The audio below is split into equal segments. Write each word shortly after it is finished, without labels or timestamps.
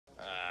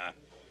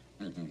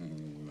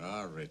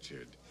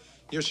Richard,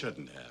 you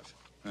shouldn't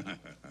have.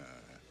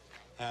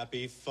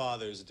 Happy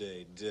Father's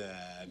Day,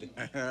 Dad.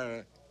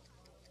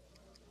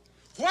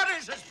 What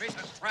is this piece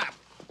of crap?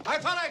 I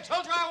thought I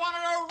told you I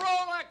wanted a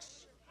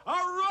Rolex! A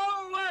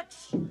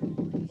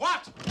Rolex!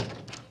 What?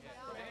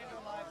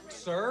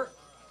 Sir?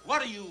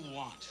 What do you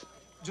want?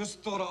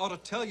 Just thought I ought to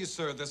tell you,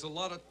 sir, there's a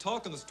lot of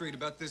talk on the street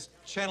about this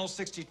Channel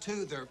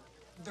 62.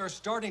 They're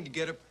starting to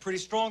get a pretty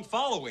strong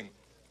following.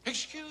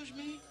 Excuse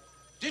me?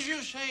 Did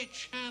you say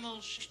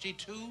Channel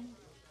 62?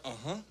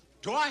 Uh-huh.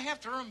 Do I have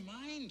to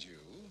remind you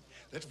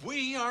that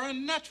we are a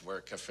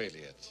network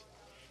affiliate?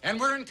 And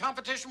we're in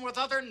competition with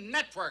other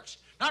networks,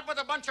 not with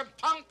a bunch of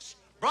punks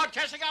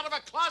broadcasting out of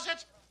a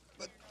closet?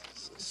 But,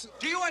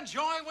 do you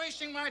enjoy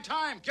wasting my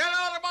time? Get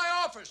out of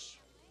my office!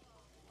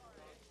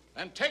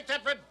 And take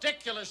that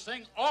ridiculous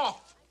thing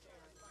off.